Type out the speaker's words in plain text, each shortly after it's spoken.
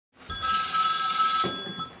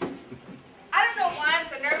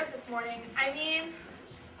morning.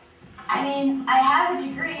 I mean, I have a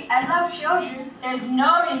degree. I love children. There's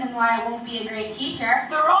no reason why I won't be a great teacher.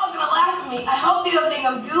 They're all gonna laugh at me. I hope they don't think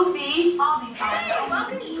I'm goofy. I'll be fine. Hey,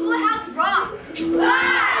 welcome to Schoolhouse Rock.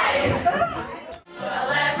 Live!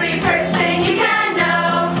 Well, every person you can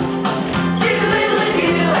know,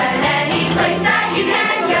 do-little-do at any place that you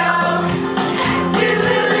can go.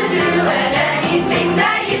 Do-little-do at anything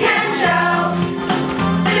that you can show.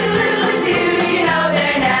 Do-little-do, you know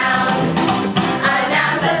their nouns. A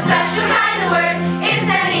noun's a special kind of word. It's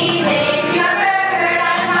any name you ever heard.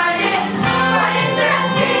 I find it quite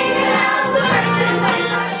interesting. A noun's a person,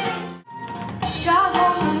 place, or thing. Got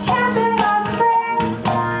home from camp in the spring.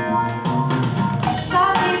 Saw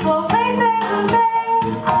people, places, and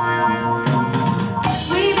things.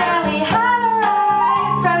 We barely had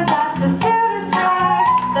arrived. Friends asked us to describe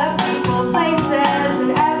the people, places,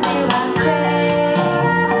 and every last thing.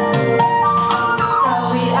 So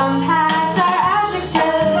we unpacked our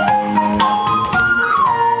adjectives.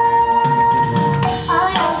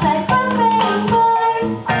 I hope that first thing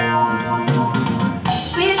first.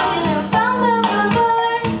 We didn't found them the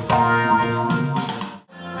worst.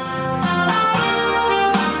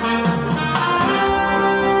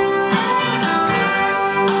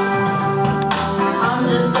 I'm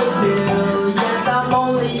just a bill, yes I'm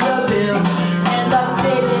only a bill, and I'm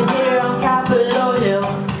standing here on Capitol Hill.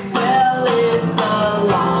 Well, it's a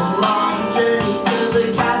long, long journey to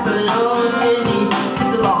the capital city.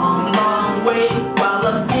 It's a long, long wait while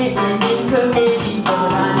I'm sitting in committee,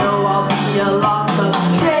 but I know I'll be a loss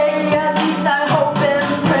someday. At least I hope and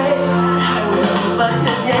pray I will, but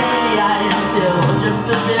today I am still just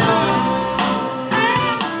a bill.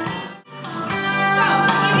 So,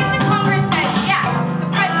 even if the Congress says yes, the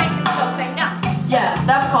president can still say no. Yeah,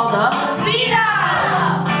 that's called a Veto!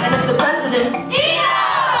 and if the president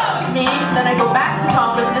Vetoes! me, then I go back to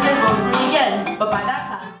Congress and they vote for me again. But by that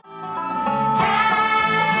time,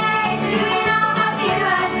 Hey, do you know about the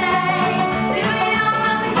USA? Do you know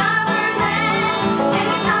about the government? Can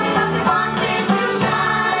you tell me about the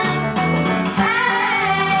Constitution?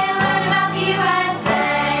 Hey, learn about the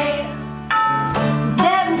USA.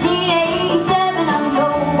 1787, I'm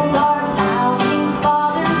told our founding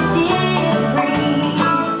fathers did agree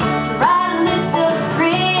to write a list of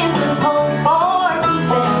principles for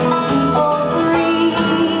keeping people free.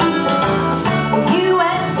 The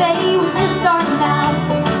USA was just starting out,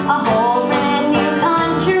 a whole brand new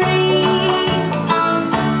country.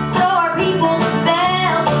 So our people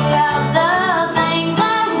spelled out the things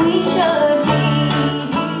that we should be.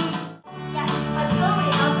 Yes, but slowly,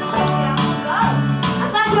 how does it go?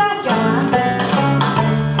 I'm glad you asked, Channa.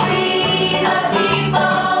 We the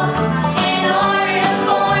people, in order to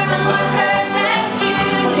form a more perfect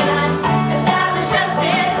union, establish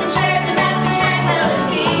justice and share domestic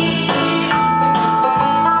tranquility.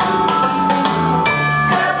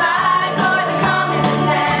 Provide for the common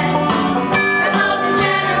defense, promote the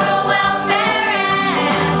general welfare,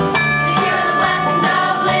 and secure the blessings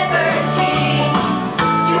of liberty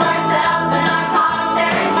to ourselves and our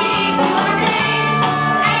posterity, to ordain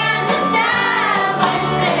and establish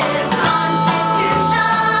this Constitution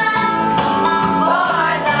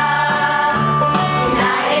for the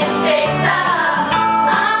United States of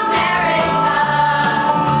America,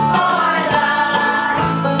 for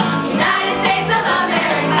the United States of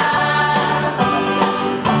America.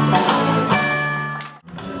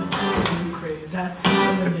 praise that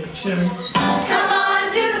song in the nation. Come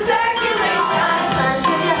on, do the circulation. First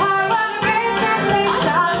with your heart, what a great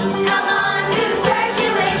sensation. Come on, do the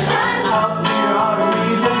circulation. Up your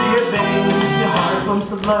arteries and your veins, your heart pumps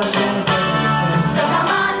the blood and it does anything. So come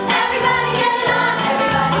on, everybody get it on,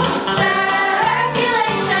 everybody.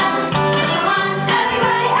 Circulation. So come on,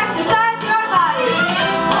 everybody Exercise your body.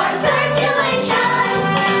 for circulation.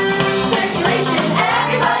 Circulation,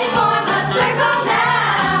 everybody form a circle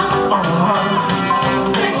now.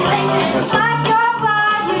 Circulation, Like your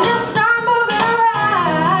blood, you just start moving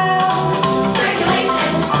around.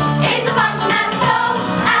 circulation. It's a function that's so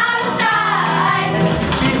out of sight. And if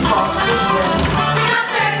your feet fall sick, then You're not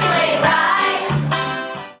circulate right.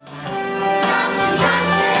 Junction,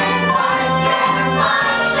 junction, what's your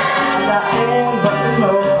function? that hand button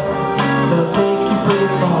low, they'll take you pretty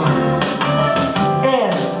far.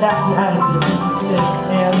 And that's an additive, this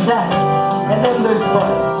and that. And then there's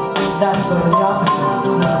but, that's sort of the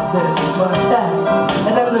opposite. Not this, but that.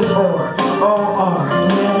 And then there's or, O-R.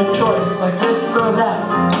 And we have a choice, like this or that.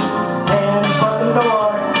 And button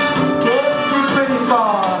or gets you pretty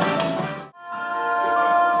far.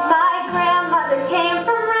 My grandmother came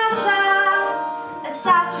from Russia, a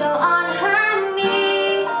satchel on her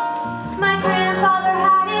knee. My grandfather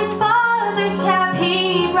had his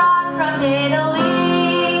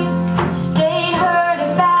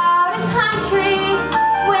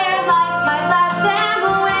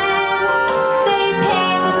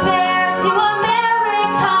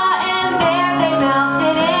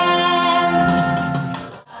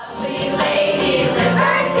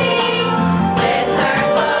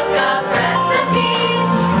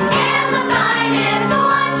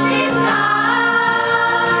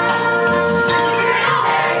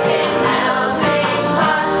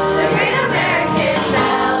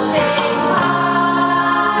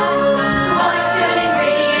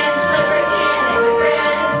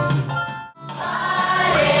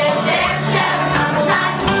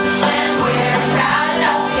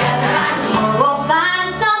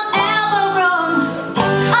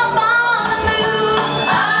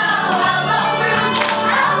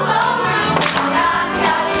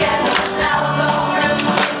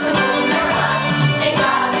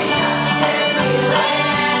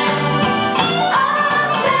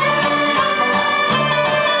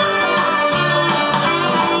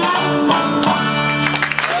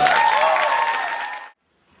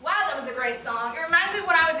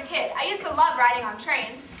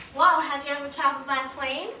Well, have you ever traveled by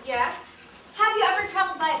plane? Yes. Have you ever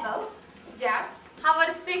traveled by a boat? Yes. How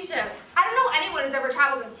about a spaceship? I don't know anyone who's ever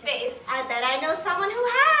traveled in space. I bet I know someone who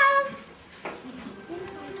has.